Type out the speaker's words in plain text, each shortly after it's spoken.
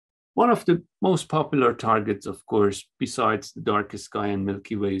One of the most popular targets, of course, besides the darkest sky and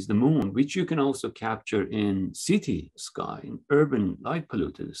Milky Way, is the moon, which you can also capture in city sky, in urban light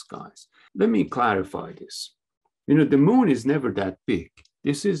polluted skies. Let me clarify this. The moon is never that big.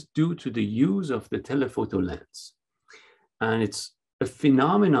 This is due to the use of the telephoto lens. And it's a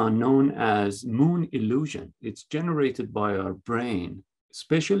phenomenon known as moon illusion. It's generated by our brain,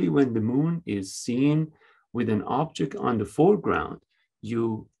 especially when the moon is seen with an object on the foreground.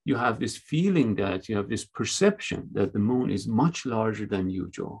 You have this feeling that you have this perception that the moon is much larger than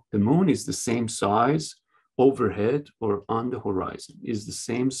usual. The moon is the same size overhead or on the horizon, is the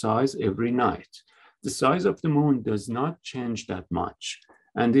same size every night. The size of the moon does not change that much.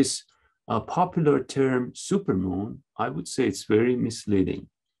 And this popular term supermoon, I would say it's very misleading.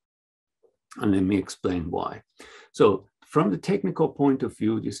 And let me explain why. So from the technical point of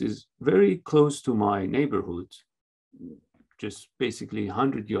view, this is very close to my neighborhood, just basically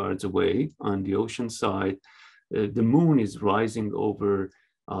 100 yards away on the ocean side. The moon is rising over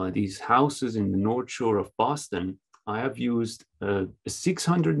these houses in the North Shore of Boston. I have used a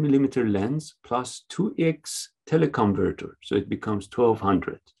 600 millimeter lens plus 2x teleconverter, so it becomes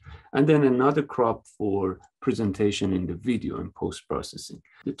 1200. And then another crop for presentation in the video and post-processing.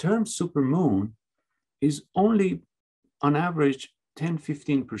 The term supermoon is only on average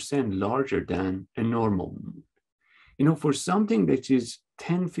 10-15% larger than a normal moon. For something that is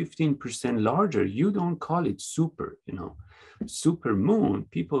 10-15% larger, you don't call it super. Super moon,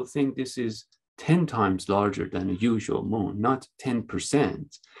 people think this is 10 times larger than a usual moon, not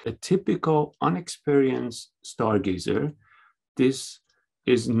 10%. A typical unexperienced stargazer, this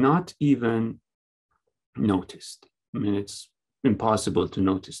is not even noticed. It's impossible to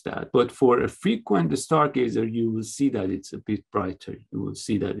notice that. But for a frequent stargazer, you will see that it's a bit brighter. You will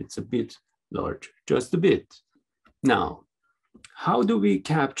see that it's a bit larger, just a bit. Now, how do we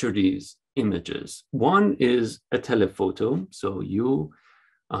capture these images? One is a telephoto. So you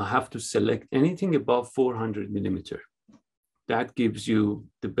have to select anything above 400 millimeter. That gives you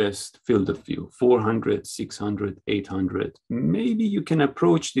the best field of view, 400, 600, 800. Maybe you can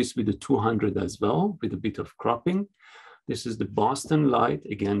approach this with a 200 as well, with a bit of cropping. This is the Boston light,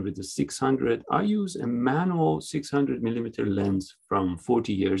 again with the 600. I use a manual 600 millimeter lens from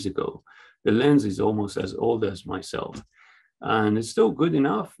 40 years ago. The lens is almost as old as myself. And it's still good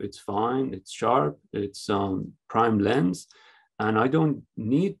enough. It's fine, it's sharp, it's prime lens. And I don't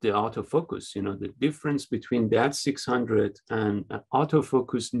need the autofocus. The difference between that 600 and an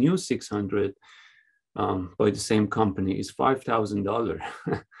autofocus new 600 by the same company is $5,000.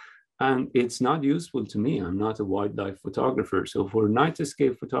 And it's not useful to me. I'm not a wildlife photographer. So for night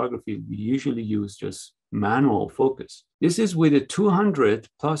escape photography, we usually use just manual focus. This is with a 200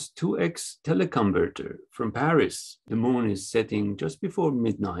 plus 2x teleconverter from Paris. The moon is setting just before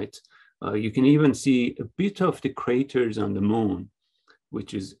midnight. You can even see a bit of the craters on the moon,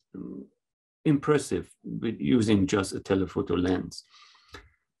 which is impressive with using just a telephoto lens.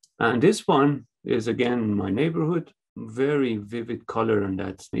 And this one is again in my neighborhood, very vivid color on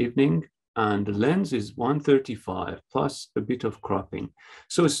that evening. And the lens is 135 plus a bit of cropping.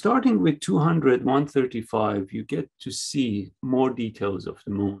 So starting with 200, 135, you get to see more details of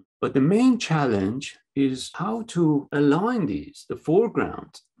the moon. But the main challenge is how to align these, the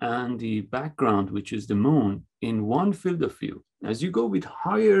foreground and the background, which is the moon, in one field of view. As you go with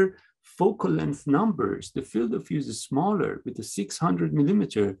higher focal length numbers, the field of view is smaller. With the 600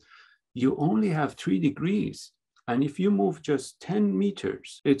 millimeter, you only have 3 degrees. And if you move just 10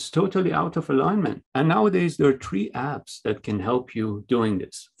 meters, it's totally out of alignment. And nowadays, there are 3 apps that can help you doing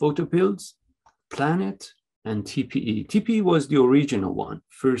this: PhotoPills, Planet, and TPE. TPE was the original one,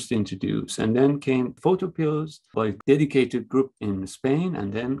 first introduced, and then came PhotoPills by a dedicated group in Spain,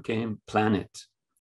 and then came Planet.